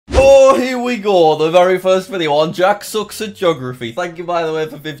Oh, here we go. The very first video on JackSucksAtGeography. Thank you, by the way,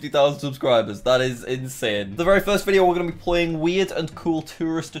 for 50,000 subscribers. That is insane. The very first video, we're going to be playing weird and cool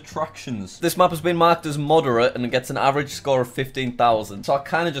tourist attractions. This map has been marked as moderate and it gets an average score of 15,000. So I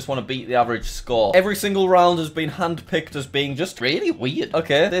kind of just want to beat the average score. Every single round has been handpicked as being just really weird.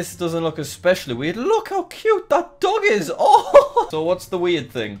 Okay, this doesn't look especially weird. Look how cute that dog is. Oh! So what's the weird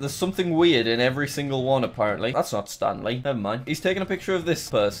thing? There's something weird in every single one, apparently. That's not Stanley. Never mind. He's taking a picture of this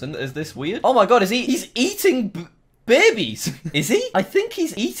person. Is this weird? Oh my god, he's eating babies. Is he? I think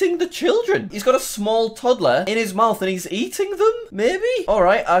he's eating the children. He's got a small toddler in his mouth and he's eating them? Maybe?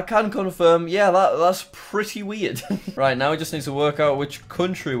 Alright, I can confirm. Yeah, that's pretty weird. Right, now we just need to work out which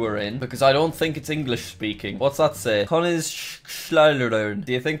country we're in because I don't think it's English speaking. What's that say? 𝙎𝙐𝘽𝙎𝘽𝙎𝘽.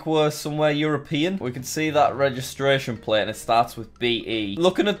 Do you think we're somewhere European? We can see that registration plate and it starts with BE.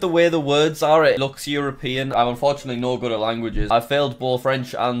 Looking at the way the words are, it looks European. I'm unfortunately no good at languages. I failed both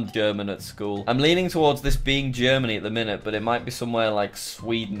French and German at school. I'm leaning towards this being Germany at the minute, but it might be somewhere like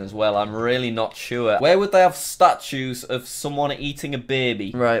Sweden as well. I'm really not sure. Where would they have statues of someone eating a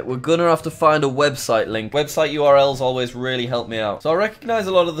baby? Right, we're gonna have to find a website link. Website URLs always really help me out. So I recognize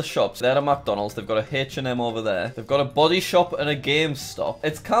a lot of the shops. They're a McDonald's. They've got a H&M over there. They've got a body shop and a GameStop.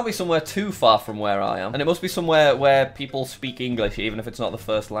 It can't be somewhere too far from where I am. And it must be somewhere where people speak English, even if it's not the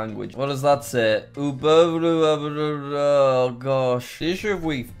first language. What does that say? Oh gosh. The issue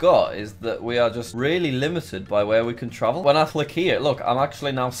we've got is that we are just really limited by where we can travel. When I click here, look, I'm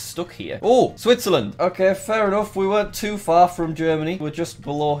actually now stuck here. Oh, Switzerland. Okay, fair enough. We weren't too far from Germany. We're just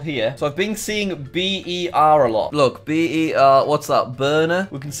below here. So I've been seeing BER a lot. Look, BER, what's that? Burner.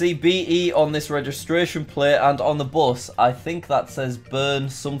 We can see BE on this registration plate and on the bus. I think that says Bern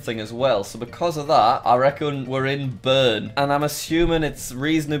something as well. So because of that, I reckon we're in Bern. And I'm assuming it's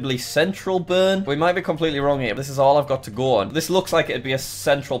reasonably central Bern. We might be completely wrong here. This is all I've got to go on. This looks like it'd be a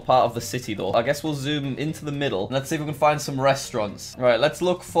central part of the city though. I guess we'll zoom into the middle. Let's see if we can find some restaurants. Right, let's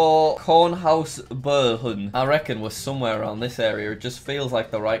look for 𝙎𝙐𝘽𝙎𝘽𝙎𝘍. I reckon we're somewhere around this area. It just feels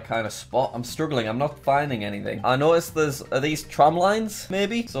like the right kind of spot. I'm struggling. I'm not finding anything. I noticed are these tram lines,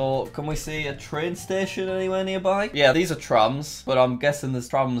 maybe? So, can we see a train station anywhere nearby? Yeah, these are trams, but I'm guessing there's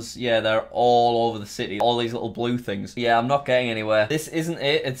trams, yeah, they're all over the city. All these little blue things. Yeah, I'm not getting anywhere. This isn't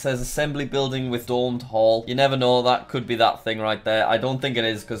it. It says assembly building with domed hall. You never know. That could be that thing right there. I don't think it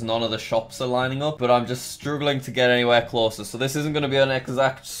is because none of the shops are lining up, but I'm just struggling to get anywhere closer. So this isn't going to be an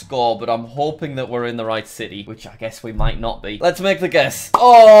exact score, but I'm hoping that we're in the right city, which I guess we might not be. Let's make the guess.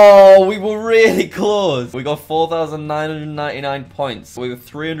 Oh, we were really close. We got 4,999 points. We were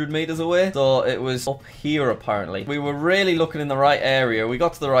 300 meters away, so it was up here apparently. We were really looking in the right area. We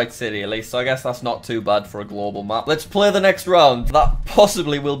got to the right city at least, so I guess that's not too bad for a global map. Let's play the next round. That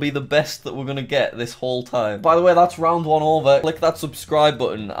possibly will be the best that we're going to get this whole time. By the way, that's round one over. Click that subscribe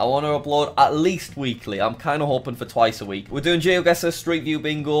button. I want to upload at least weekly. I'm kind of hoping for twice a week. We're doing Geoguessr, Street View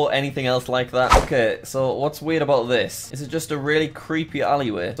Bingo, anything else like that. Okay, so what's weird about this? Is it just a really creepy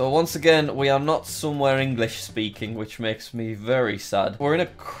alleyway? So once again, we are not somewhere English speaking, which makes me very sad. We're in a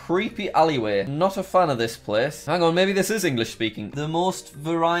creepy alleyway. Not a fan of this place. Hang on, maybe this is English speaking. The most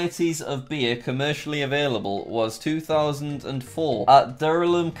varieties of beer commercially available was 2004 at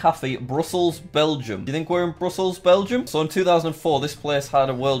𝙎𝙐𝘽𝙎𝘽𝙎𝘍 Cafe, Brussels, Belgium. Do you think we're in Brussels, Belgium? So in 2004, this place had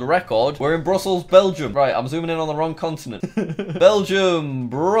a world record. We're in Brussels, Belgium. Right, I'm zooming in on the wrong continent. Belgium,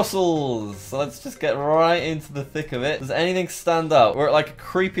 Brussels. So let's just get right into the thick of it. Does anything stand out? We're at like a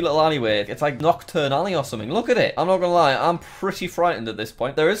creepy little alleyway. It's like Nocturne Alley or something. Look at it. I'm not gonna lie, I'm pretty frightened at this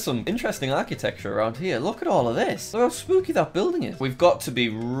point. There is some interesting architecture around here. Look at all of this. Look how spooky that building is. We've got to be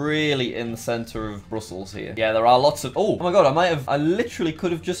really in the center of Brussels here. Yeah, there are lots of... Oh my god, I literally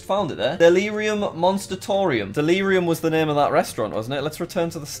could have just found it there. Delirium Monstatorium. Delirium was the name of that restaurant, wasn't it? Let's return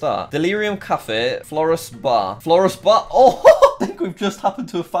to the start. Delirium Cafe, Florus Bar. Florus Bar. Oh, I think we've just happened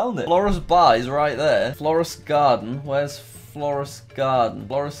to have found it. Florus Bar is right there. Florus Garden. Where's Florus Garden?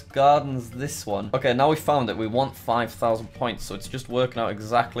 Florus Garden's this one. Okay, now we found it. We want 5,000 points, so it's just working out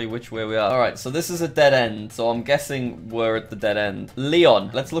exactly which way we are. Alright, so this is a dead end, so I'm guessing we're at the dead end.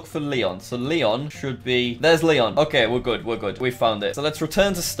 Leon. Let's look for Leon. So Leon should be... There's Leon. Okay, we're good. We're good. We found it. So let's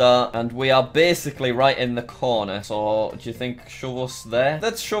return to start, and we are basically right in the corner. So, do you think shove us there?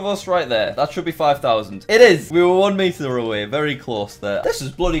 Let's shove us right there. That should be 5,000. It is! We were 1 meter away. Very close there. This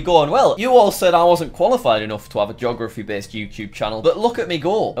is bloody going well. You all said I wasn't qualified enough to have a geography-based YouTube channel, but look at me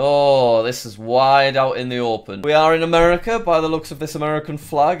go. Oh, this is wide out in the open. We are in America by the looks of this American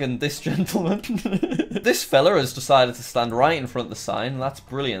flag and this gentleman. This fella has decided to stand right in front of the sign. That's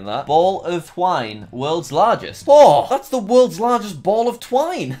brilliant, that. Ball of twine. World's largest. Oh, that's the world's largest ball of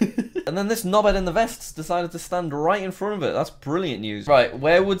twine. And then this knobhead in the vest decided to stand right in front of it. That's brilliant news. Right,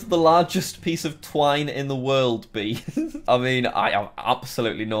 where would the largest piece of twine in the world be? I mean, I have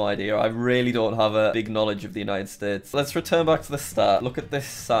absolutely no idea. I really don't have a big knowledge of the United States. Let's return back to the start. Look at this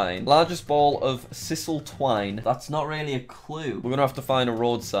sign. Largest ball of sisal twine. That's not really a clue. We're gonna have to find a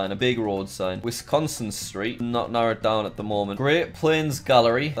road sign, a big road sign. Wisconsin Street, not narrowed down at the moment. Great Plains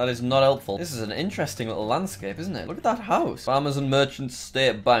Gallery. That is not helpful. This is an interesting little landscape, isn't it? Look at that house. Farmers and Merchants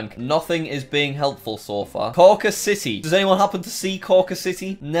State Bank. Nothing is being helpful so far. 𝙎𝙬 City. Does anyone happen to see 𝙎𝙬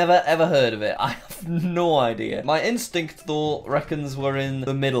City? Never ever heard of it. I have no idea. My instinct though reckons we're in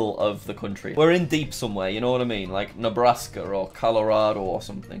the middle of the country. We're in deep somewhere, you know what I mean? Like Nebraska or Colorado or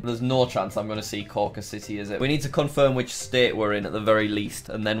something. There's no chance I'm going to see 𝙎𝙬 City, is it? We need to confirm which state we're in at the very least,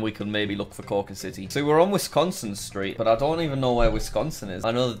 and then we can maybe look for 𝙎𝙬 City. So we're on Wisconsin Street, but I don't even know where Wisconsin is.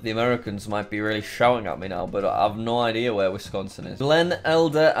 I know that the Americans might be really shouting at me now, but I have no idea where Wisconsin is. Glen,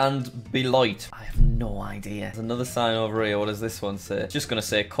 Elder, and Beloit. I have no idea. There's another sign over here. What does this one say? It's just going to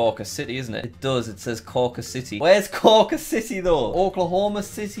say 𝙎𝙬 City, isn't it? It does. It says 𝙎𝙬 City. Where's 𝙎𝙬 City, though? Oklahoma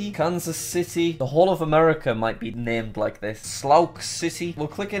City? Kansas City? The whole of America might be named like this. 𝙎𝙬 City? We'll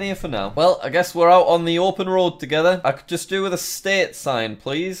click in here for now. Well, I guess we're out on the open road together. I could just do with a state sign,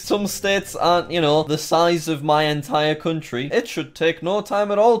 please. Some states aren't, you know, the size of my entire country. It should take no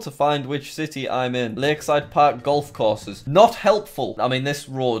time at all to find which city I'm in. Lakeside Park golf courses. Not helpful. I mean, this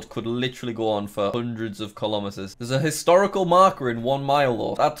road could literally go on for hundreds of kilometers. There's a historical marker in 1 mile,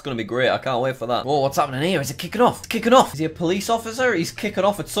 though. That's going to be great. I can't wait for that. Whoa, what's happening here? Is it kicking off? It's kicking off. Is he a police officer? He's kicking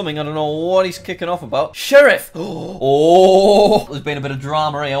off at something. I don't know what he's kicking off about. Sheriff! Oh, there's been a bit of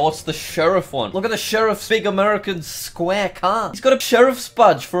drama here. What's the sheriff one? Look at the sheriff's big American square car. He's got a sheriff's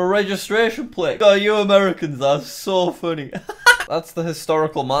badge for a registration plate. God, you Americans are so funny. That's the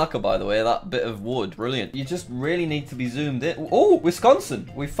historical marker, by the way, that bit of wood. Brilliant. You just really need to be zoomed in. Oh, Wisconsin.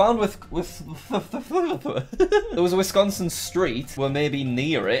 We found there was a Wisconsin street. We're maybe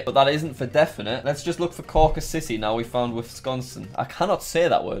near it, but that isn't for definite. Let's just look for 𝙎𝙬 City. Now we found Wisconsin. I cannot say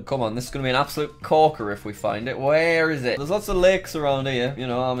that word. Come on, this is going to be an absolute corker if we find it. Where is it? There's lots of lakes around here. You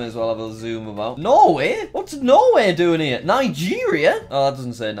know, I may as well have a zoom about. Norway? What's Norway doing here? Nigeria? Oh, that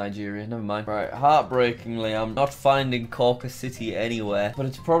doesn't say Nigeria. Never mind. Right, heartbreakingly, I'm not finding 𝙎𝙬 City anywhere, but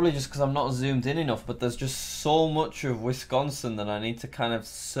it's probably just because I'm not zoomed in enough. But there's just so much of Wisconsin that I need to kind of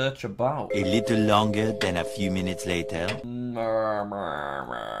search about. A little longer than a few minutes later.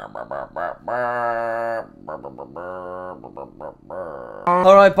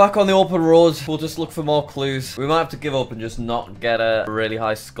 Alright, back on the open road. We'll just look for more clues. We might have to give up and just not get a really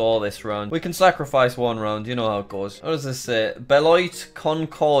high score this round. We can sacrifice one round, you know how it goes. What does this say? Beloit,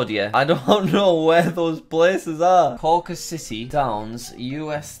 Concordia. I don't know where those places are. 𝙎𝙬 City, Downs,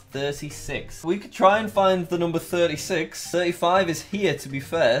 US 36. We could try and find the number 36. 35 is here, to be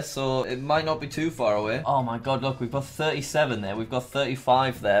fair, so it might not be too far away. Oh my god, look, we've got 37 there. We've got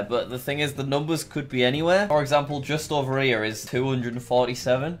 35 there, but the thing is, the numbers could be anywhere. For example, just over here is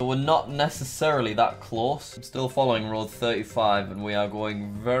 247. So we're not necessarily that close. I'm still following road 35, and we are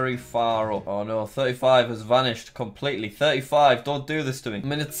going very far up. Oh no, 35 has vanished completely. 35, don't do this to me. I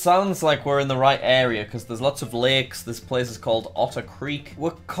mean, it sounds like we're in the right area, because there's lots of lakes. This place is called Otter Creek.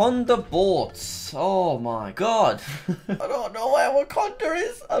 Wakanda boats. Oh my god. I don't know where Wakanda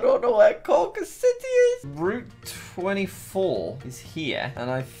is. I don't know where 𝙎𝙬 City is. Route 24 is here, and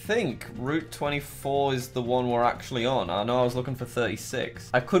I think Route 24 is the one we're actually on. I know I was looking for 36.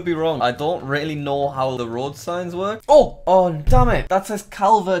 I could be wrong. I don't really know how the road signs work. Oh, damn it. That says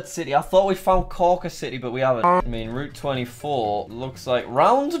Calvert City. I thought we found 𝙎𝙬 City, but we haven't. I mean, Route 24 looks like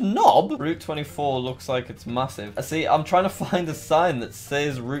Round Knob. Route 24 looks like it's massive. See, I'm trying to find a sign that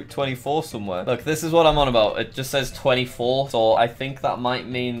says Route 24 somewhere. Look, this is what I'm on about. It just says 24, so I think that might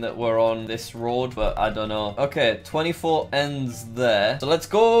mean that we're on this road, but I don't know. Okay, 24 ends there. So let's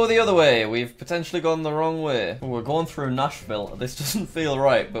go the other way. We've potentially gone the wrong way. Ooh, we're going through Nashville. This doesn't feel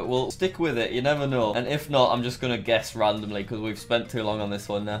right, but we'll stick with it. You never know. And if not, I'm just going to guess randomly because we've spent too long on this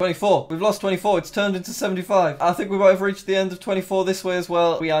one now. 24. We've lost 24. It's turned into 75. I think we might have reached the end of 24 this way as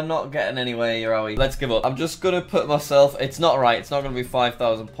well. We are not getting anywhere here, are we? Let's give up. I'm just going to put myself... It's not right. It's not going to be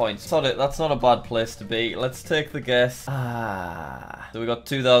 5,000 points. That's not a bad place to be. Let's take the guess. So we got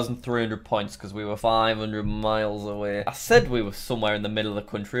 2,300 points because we were 500 miles away. I said we were somewhere in the middle of the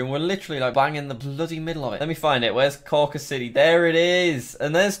country, and we're literally like bang in the bloody middle of it. Let me find it. Where's 𝙎𝙬 City? There it is.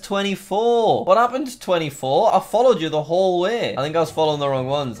 And there's 24. What happened to 24? I followed you the whole way. I think I was following the wrong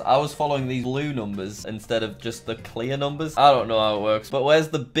ones. I was following these blue numbers instead of just the clear numbers. I don't know how it works, but where's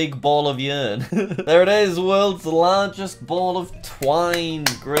the big ball of yarn? There it is. World's largest ball of twine.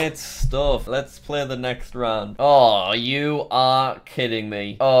 Great stuff. Let's play the next round. Oh, you are kidding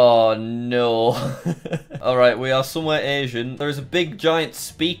me. Oh, no. Alright, we are somewhere Asian. There is a big giant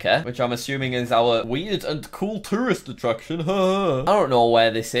speaker, which I'm assuming is our weird and cool tourist attraction. I don't know where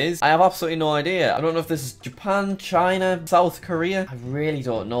this is. I have absolutely no idea. I don't know if this is Japan, China, South Korea. I really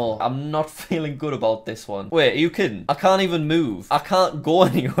don't know. I'm not feeling good about this one. Wait, are you kidding? I can't even move. I can't go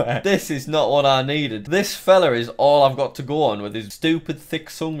anywhere. This is not what I needed. This fella is all I've got to go on with his stupid thick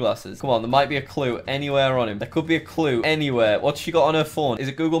sunglasses. Come on, there might be a clue anywhere on him. There could be a clue anywhere. What's she got on her phone? Is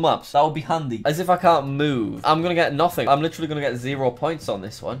it Google Maps? That would be handy. As if I can't move. I'm gonna get nothing. I'm literally gonna get 0 points on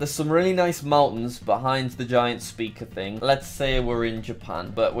this one. There's some really nice mountains behind the giant speaker thing. Let's say we're in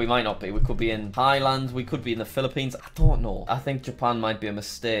Japan, but we might not be. We could be in Thailand. We could be in the Philippines. I don't know. I think Japan might be a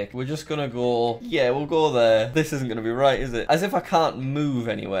mistake. We're just gonna go... Yeah, we'll go there. This isn't gonna be right, is it? As if I can't move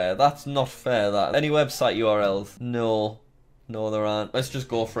anywhere. That's not fair, that. Any website URLs? No. No, there aren't. Let's just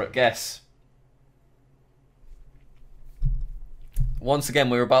go for it. Guess. Once again,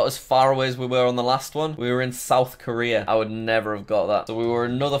 we were about as far away as we were on the last one. We were in South Korea. I would never have got that. So we were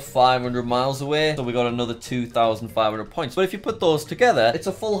another 500 miles away. So we got another 2,500 points. But if you put those together, it's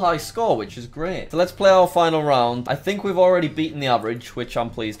a full high score, which is great. So let's play our final round. I think we've already beaten the average, which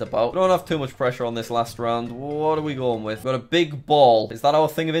I'm pleased about. We don't have too much pressure on this last round. What are we going with? We've got a big ball. Is that our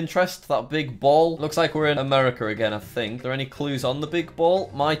thing of interest? That big ball? Looks like we're in America again, I think. Are there any clues on the big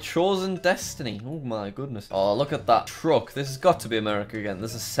ball? My chosen destiny. Oh my goodness. Oh, look at that truck. This has got to be America again.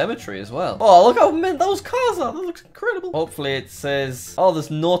 There's a cemetery as well. Oh, look how mint those cars are. That looks incredible. Hopefully it says... Oh,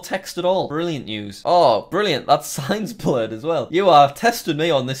 there's no text at all. Brilliant news. Oh, brilliant. That sign's blurred as well. You are testing me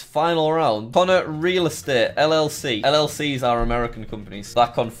on this final round. Connor Real Estate, LLC. LLCs are American companies.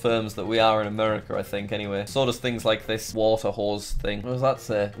 That confirms that we are in America, I think, anyway. So does things like this water hose thing. What does that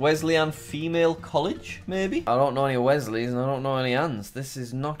say? Wesleyan Female College, maybe? I don't know any Wesleys and I don't know any Anns. This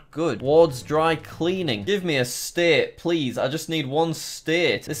is not good. Ward's Dry Cleaning. Give me a state, please. I just need one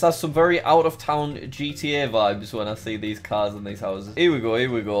state. This has some very out-of-town GTA vibes when I see these cars and these houses. Here we go, here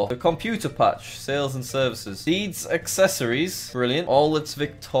we go. The computer patch, sales and services. Deeds, accessories. Brilliant. All it's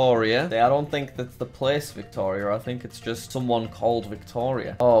Victoria. I don't think that's the place Victoria. I think it's just someone called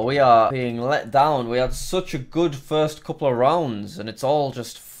Victoria. Oh, we are being let down. We had such a good first couple of rounds and it's all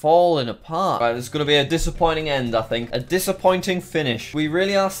just falling apart. Right, there's going to be a disappointing end, I think. A disappointing finish. We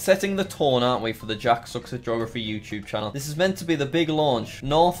really are setting the tone, aren't we, for the JackSucksAtGeography YouTube channel. This is meant to be the big launch.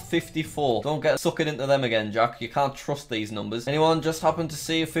 North 54. Don't get sucking into them again, Jack. You can't trust these numbers. Anyone just happen to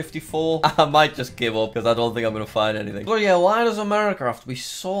see a 54? I might just give up because I don't think I'm going to find anything. But yeah, why does America have to be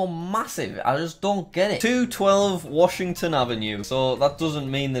so massive? I just don't get it. 212 Washington Avenue. So that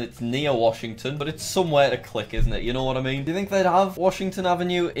doesn't mean that it's near Washington, but it's somewhere to click, isn't it? You know what I mean? Do you think they'd have Washington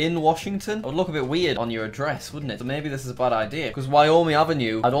Avenue in Washington? It would look a bit weird on your address, wouldn't it? So maybe this is a bad idea, because Wyoming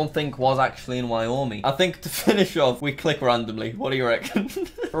Avenue I don't think was actually in Wyoming. I think to finish off we click randomly. What do you reckon?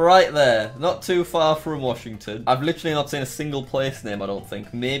 Right there, not too far from Washington. I've literally not seen a single place name, I don't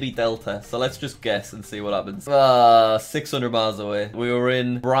think. Maybe Delta. So let's just guess and see what happens. 600 miles away. We were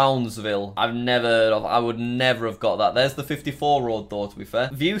in Brownsville. I've never heard of. I would never have got that. There's the 54 road though, to be fair.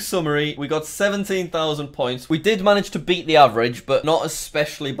 View summary. We got 17,000 points. We did manage to beat the average, but not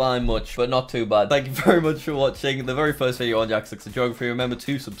especially by much, but not too bad. Thank you very much for watching the very first video on JackSucksAtGeography. Remember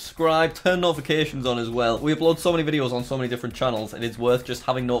to subscribe, turn notifications on as well. We upload so many videos on so many different channels, and it's worth just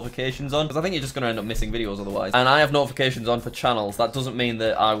having notifications on, because I think you're just going to end up missing videos otherwise. And I have notifications on for channels. That doesn't mean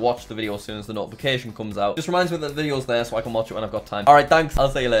that I watch the video as soon as the notification comes out. Just reminds me that the video's there so I can watch it when I've got time. Alright, thanks.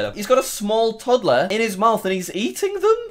 I'll see you later. He's got a small toddler in his mouth and he's eating them?